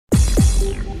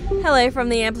Hello from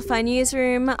the Amplify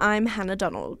newsroom, I'm Hannah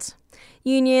Donald.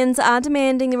 Unions are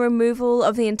demanding the removal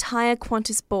of the entire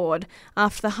Qantas board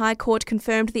after the High Court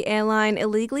confirmed the airline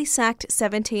illegally sacked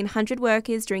 1,700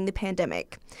 workers during the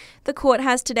pandemic. The court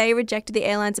has today rejected the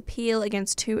airline's appeal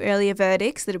against two earlier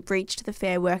verdicts that have breached the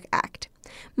Fair Work Act.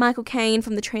 Michael Caine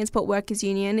from the Transport Workers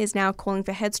Union is now calling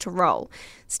for heads to roll,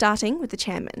 starting with the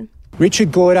chairman.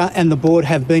 Richard Goyder and the board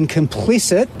have been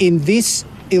complicit in this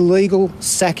illegal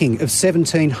sacking of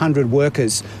 1,700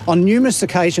 workers. On numerous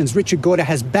occasions, Richard Goyder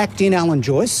has backed in Alan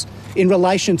Joyce in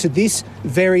relation to this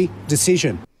very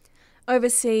decision.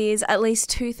 Overseas, at least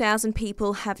 2,000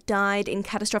 people have died in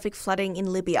catastrophic flooding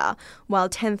in Libya, while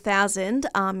 10,000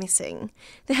 are missing.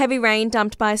 The heavy rain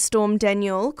dumped by Storm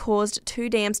Daniel caused two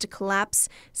dams to collapse,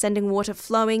 sending water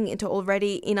flowing into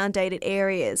already inundated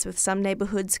areas, with some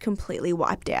neighbourhoods completely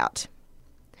wiped out.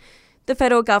 The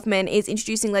federal government is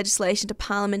introducing legislation to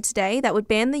Parliament today that would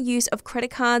ban the use of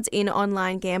credit cards in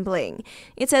online gambling.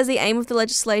 It says the aim of the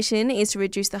legislation is to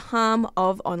reduce the harm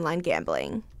of online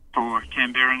gambling. For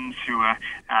Canberrans who are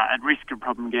at risk of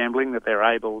problem gambling, that they're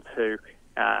able to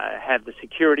have the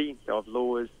security of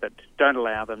laws that don't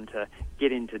allow them to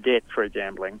get into debt through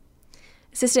gambling.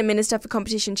 Assistant Minister for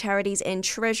Competition, Charities and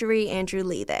Treasury, Andrew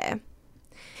Lee there.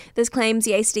 There's claims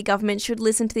the ACT government should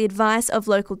listen to the advice of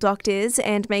local doctors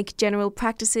and make general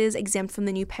practices exempt from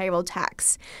the new payroll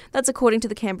tax. That's according to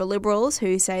the Canberra Liberals,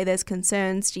 who say there's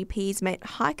concerns GPs may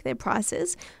hike their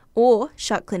prices or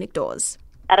shut clinic doors.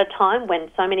 At a time when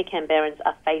so many Canberrans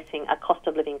are facing a cost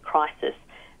of living crisis,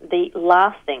 the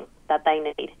last thing that they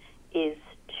need is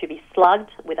to be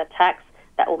slugged with a tax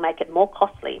that will make it more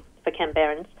costly for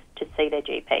Canberrans to see their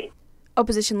GP.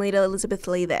 Opposition leader Elizabeth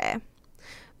Lee there.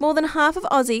 More than half of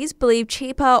Aussies believe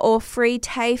cheaper or free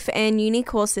TAFE and uni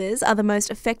courses are the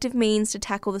most effective means to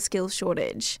tackle the skills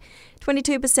shortage.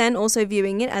 22% also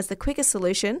viewing it as the quickest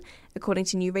solution, according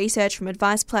to new research from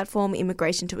advice platform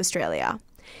Immigration to Australia.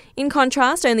 In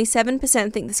contrast, only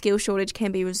 7% think the skills shortage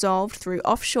can be resolved through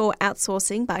offshore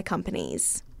outsourcing by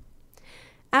companies.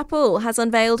 Apple has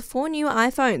unveiled 4 new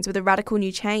iPhones with a radical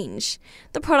new change.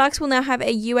 The products will now have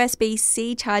a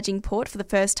USB-C charging port for the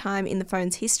first time in the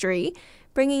phone's history,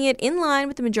 bringing it in line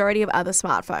with the majority of other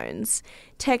smartphones.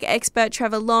 Tech expert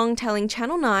Trevor Long telling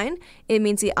Channel 9 it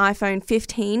means the iPhone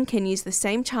 15 can use the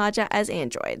same charger as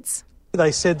Androids.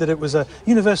 They said that it was a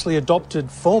universally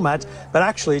adopted format, but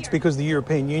actually it's because the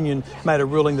European Union made a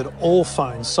ruling that all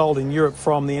phones sold in Europe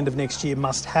from the end of next year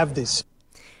must have this.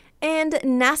 And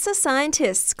NASA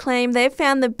scientists claim they've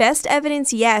found the best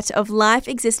evidence yet of life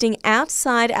existing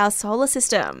outside our solar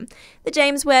system. The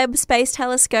James Webb Space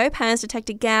Telescope has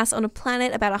detected gas on a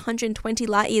planet about 120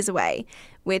 light years away,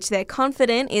 which they're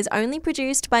confident is only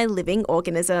produced by living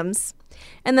organisms.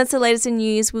 And that's the latest in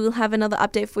news. We will have another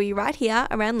update for you right here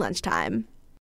around lunchtime.